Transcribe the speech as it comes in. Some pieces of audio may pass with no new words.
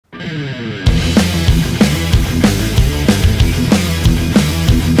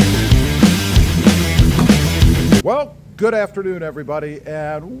Well, good afternoon, everybody,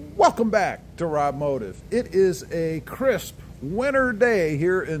 and welcome back to RobMotive. It is a crisp winter day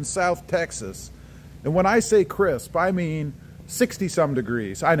here in South Texas. And when I say crisp, I mean 60-some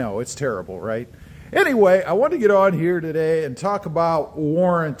degrees. I know, it's terrible, right? Anyway, I want to get on here today and talk about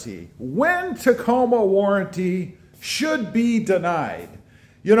warranty. When Tacoma warranty should be denied.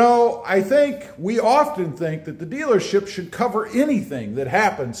 You know, I think we often think that the dealership should cover anything that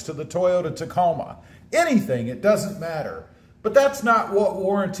happens to the Toyota Tacoma. Anything, it doesn't matter. But that's not what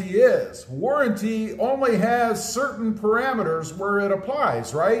warranty is. Warranty only has certain parameters where it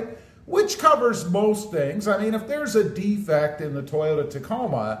applies, right? Which covers most things. I mean, if there's a defect in the Toyota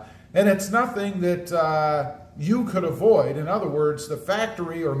Tacoma and it's nothing that you could avoid, in other words, the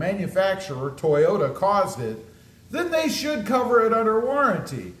factory or manufacturer, Toyota, caused it, then they should cover it under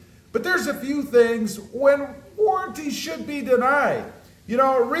warranty. But there's a few things when warranty should be denied. You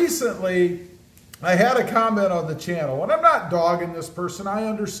know, recently, I had a comment on the channel, and I'm not dogging this person. I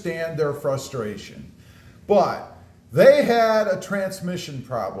understand their frustration. But they had a transmission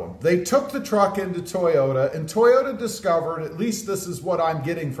problem. They took the truck into Toyota, and Toyota discovered, at least this is what I'm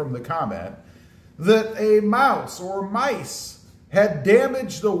getting from the comment, that a mouse or mice had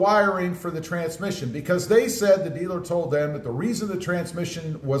damaged the wiring for the transmission because they said, the dealer told them that the reason the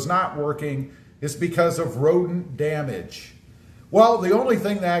transmission was not working is because of rodent damage. Well, the only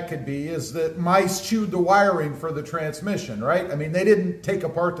thing that could be is that mice chewed the wiring for the transmission, right? I mean, they didn't take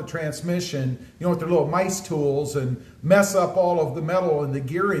apart the transmission, you know, with their little mice tools and mess up all of the metal and the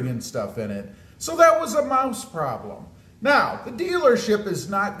gearing and stuff in it. So that was a mouse problem. Now, the dealership is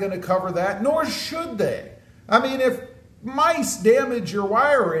not going to cover that, nor should they. I mean, if mice damage your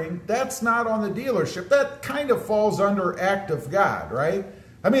wiring, that's not on the dealership. That kind of falls under act of God, right?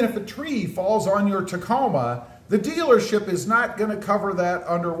 I mean, if a tree falls on your Tacoma, the dealership is not going to cover that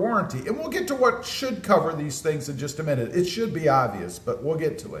under warranty. And we'll get to what should cover these things in just a minute. It should be obvious, but we'll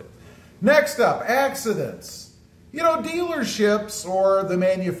get to it. Next up, accidents. You know, dealerships or the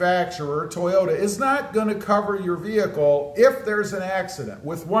manufacturer, Toyota, is not going to cover your vehicle if there's an accident,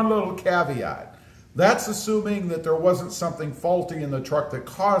 with one little caveat. That's assuming that there wasn't something faulty in the truck that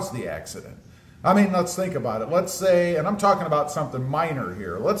caused the accident. I mean, let's think about it. Let's say, and I'm talking about something minor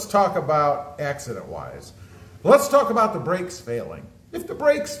here. Let's talk about accident-wise. Let's talk about the brakes failing. If the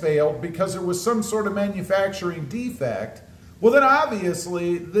brakes failed because there was some sort of manufacturing defect, well then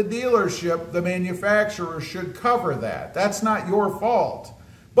obviously the dealership, the manufacturer, should cover that. That's not your fault.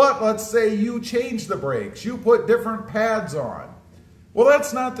 But let's say you changed the brakes, you put different pads on. Well,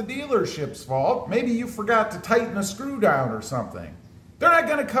 that's not the dealership's fault. Maybe you forgot to tighten a screw down or something. They're not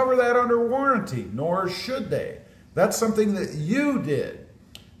going to cover that under warranty, nor should they. That's something that you did.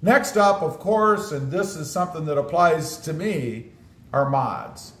 Next up, of course, and this is something that applies to me, are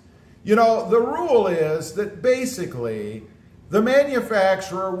mods. You know, the rule is that basically the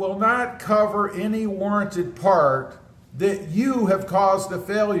manufacturer will not cover any warranted part that you have caused a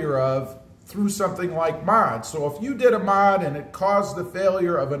failure of through something like mods. So if you did a mod and it caused the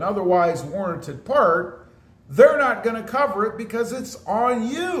failure of an otherwise warranted part, they're not going to cover it because it's on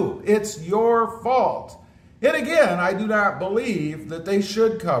you. It's your fault. And again, I do not believe that they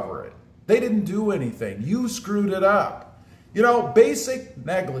should cover it. They didn't do anything. You screwed it up. You know, basic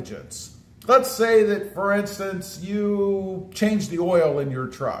negligence. Let's say that, for instance, you change the oil in your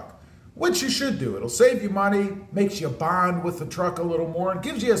truck, which you should do. It'll save you money, makes you bond with the truck a little more, and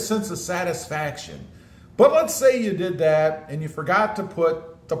gives you a sense of satisfaction. But let's say you did that and you forgot to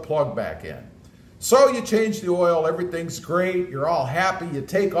put the plug back in. So you change the oil, everything's great, you're all happy, you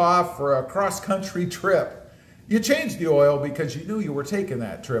take off for a cross-country trip. You changed the oil because you knew you were taking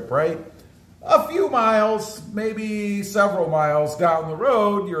that trip, right? A few miles, maybe several miles down the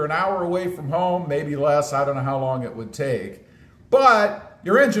road, you're an hour away from home, maybe less, I don't know how long it would take. But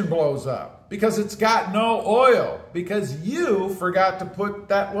your engine blows up because it's got no oil, because you forgot to put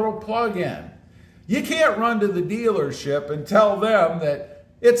that little plug in. You can't run to the dealership and tell them that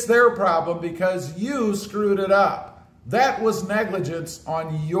it's their problem because you screwed it up. That was negligence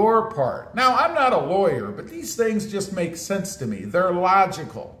on your part. Now, I'm not a lawyer, but these things just make sense to me. They're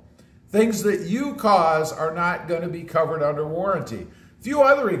logical. Things that you cause are not going to be covered under warranty. A few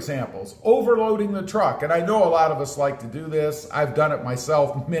other examples. Overloading the truck. And I know a lot of us like to do this. I've done it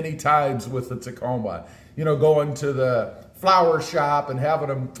myself many times with the Tacoma. You know, going to the flower shop and having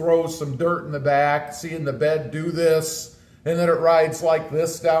them throw some dirt in the back, seeing the bed do this, and then it rides like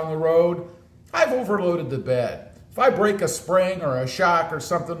this down the road. I've overloaded the bed. If I break a spring or a shock or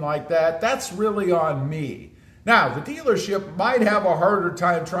something like that, that's really on me. Now, the dealership might have a harder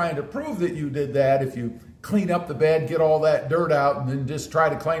time trying to prove that you did that if you clean up the bed, get all that dirt out, and then just try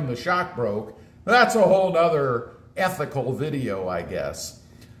to claim the shock broke. That's a whole nother ethical video, I guess.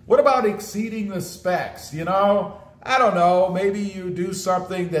 What about exceeding the specs? You know, I don't know, maybe you do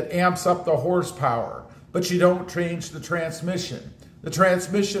something that amps up the horsepower, but you don't change the transmission. The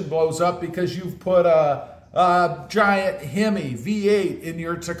transmission blows up because you've put a giant Hemi V8 in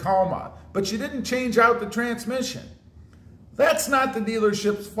your Tacoma, but you didn't change out the transmission. That's not the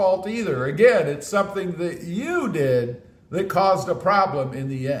dealership's fault either. Again, it's something that you did that caused a problem in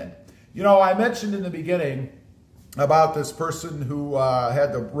the end. You know, I mentioned in the beginning about this person who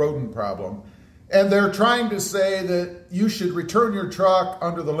had the rodent problem, and they're trying to say that you should return your truck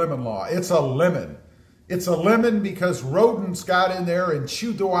under the lemon law. It's a lemon. It's a lemon because rodents got in there and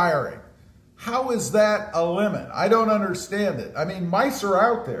chewed the wiring. How is that a lemon? I don't understand it. I mean, mice are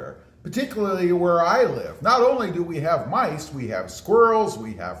out there, particularly where I live. Not only do we have mice, we have squirrels,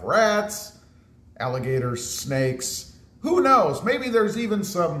 we have rats, alligators, snakes. Who knows? Maybe there's even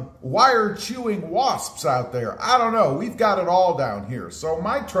some wire-chewing wasps out there. I don't know. We've got it all down here. So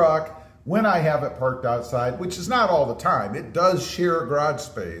my truck, when I have it parked outside, which is not all the time, it does share garage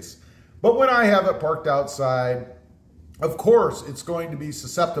space, but when I have it parked outside, of course, it's going to be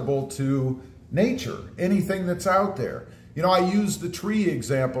susceptible to nature, anything that's out there. You know, I used the tree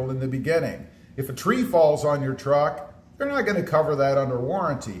example in the beginning. If a tree falls on your truck, they're not going to cover that under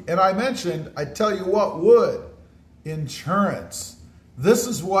warranty. And I mentioned, I tell you what would, insurance. This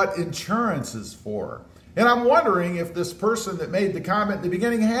is what insurance is for. And I'm wondering if this person that made the comment in the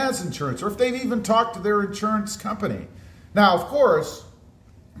beginning has insurance, or if they've even talked to their insurance company. Now, of course,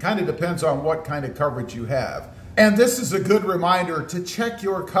 kind of depends on what kind of coverage you have. And this is a good reminder to check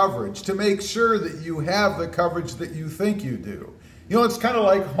your coverage, to make sure that you have the coverage that you think you do. You know, it's kind of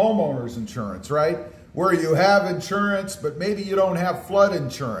like homeowners insurance, right? Where you have insurance, but maybe you don't have flood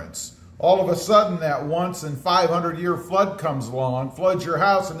insurance. All of a sudden, that once in 500-year flood comes along, floods your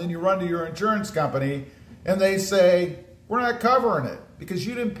house, and then you run to your insurance company, and they say, we're not covering it because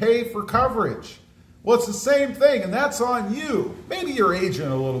you didn't pay for coverage. Well, it's the same thing, and that's on you. Maybe your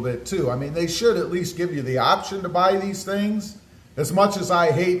agent a little bit, too. I mean, they should at least give you the option to buy these things. As much as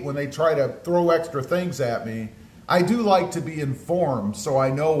I hate when they try to throw extra things at me, I do like to be informed so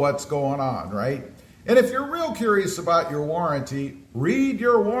I know what's going on, right? And if you're real curious about your warranty, read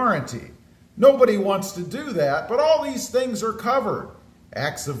your warranty. Nobody wants to do that, but all these things are covered.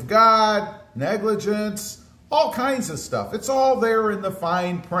 Acts of God, negligence, all kinds of stuff. It's all there in the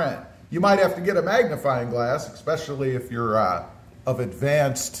fine print. You might have to get a magnifying glass, especially if you're of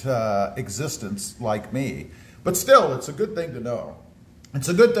advanced existence like me. But still, it's a good thing to know. It's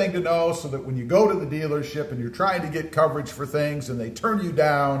a good thing to know so that when you go to the dealership and you're trying to get coverage for things and they turn you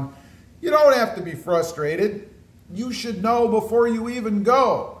down, you don't have to be frustrated. You should know before you even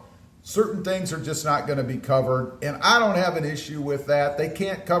go. Certain things are just not going to be covered, and I don't have an issue with that. They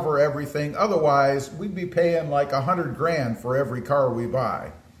can't cover everything. Otherwise, we'd be paying like $100 grand for every car we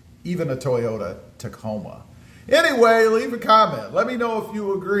buy. Even a Toyota Tacoma. Anyway, leave a comment. Let me know if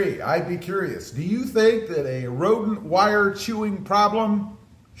you agree. I'd be curious. Do you think that a rodent wire chewing problem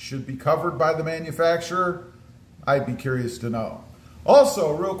should be covered by the manufacturer? I'd be curious to know.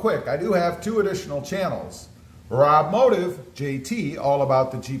 Also, real quick, I do have 2 additional channels. RobMotive, JT, all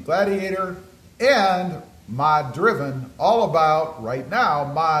about the Jeep Gladiator, and Mod Driven, all about, right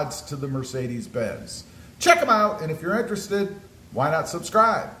now, mods to the Mercedes-Benz. Check them out, and if you're interested, why not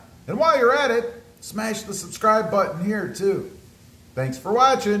subscribe? And while you're at it, smash the subscribe button here too. Thanks for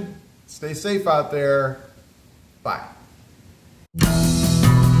watching. Stay safe out there. Bye.